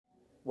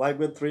White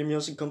with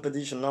 3Muaic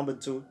Competition number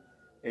 2.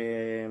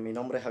 Mi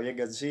nombre es Javier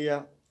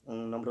García,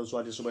 un nombre de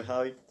usuario Super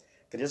Javi.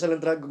 Quería hacer la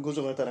entrada al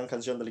concurso con esta gran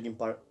canción de Linkin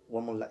Park,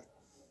 One More Light.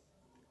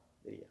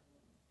 Diría: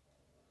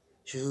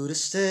 Should I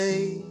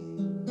stay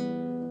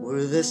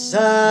were the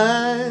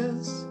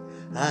signs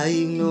I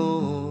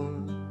ignore?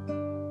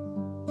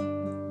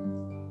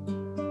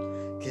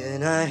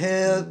 Can I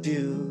help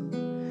you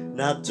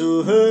not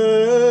to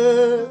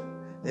hurt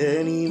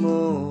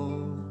anymore?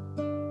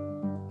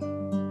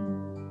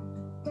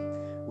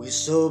 We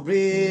saw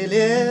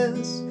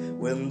brilliance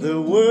when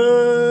the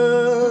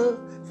world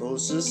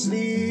falls asleep.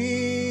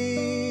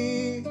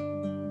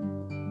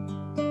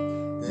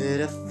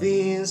 There are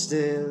things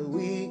that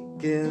we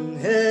can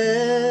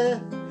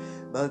have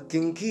but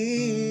can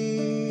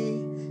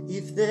keep.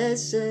 If they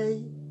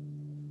say,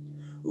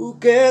 who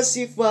cares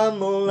if one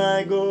more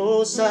light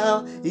goes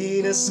out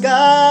in a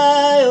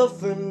sky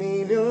of a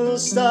million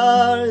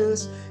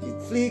stars?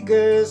 It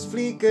flickers,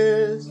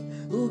 flickers.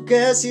 Who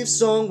cares if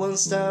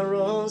someone's star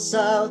runs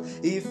out?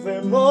 If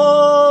a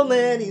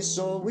moment is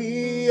all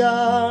we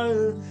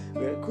are,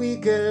 we're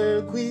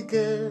quicker,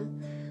 quicker.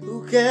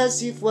 Who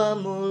cares if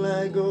one more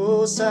light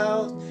goes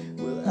out?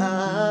 Will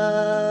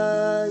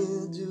I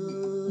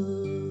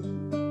do?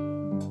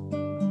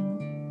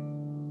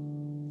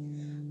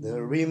 The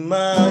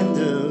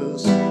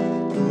reminders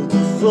to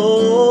the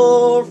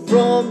floor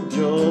from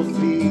your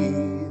feet.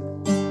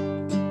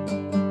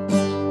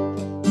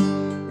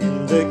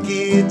 In the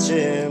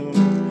kitchen,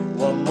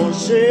 one more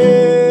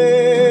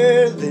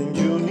share than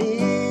you need.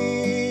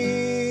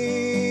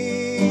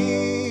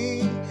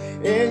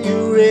 And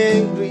you're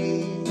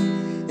angry,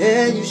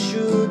 and you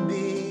should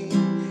be.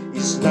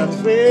 It's not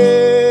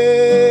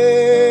fair.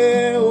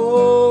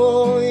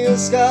 Oh, your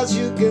scars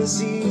you can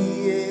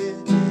see it.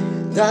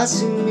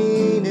 Doesn't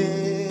mean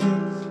it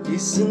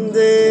isn't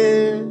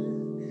there.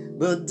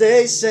 But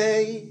they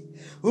say,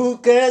 who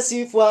cares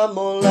if one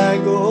more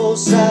light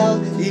goes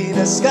out in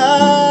a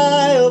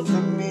sky of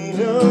a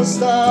million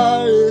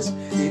stars?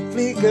 It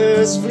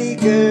flickers,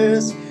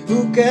 flickers.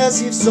 Who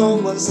cares if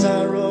someone's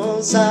star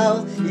runs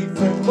out?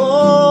 If a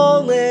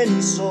moment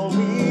is all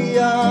we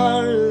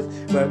are,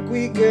 but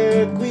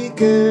quicker,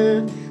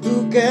 quicker.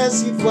 Who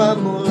cares if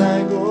one more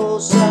light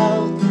goes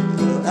out?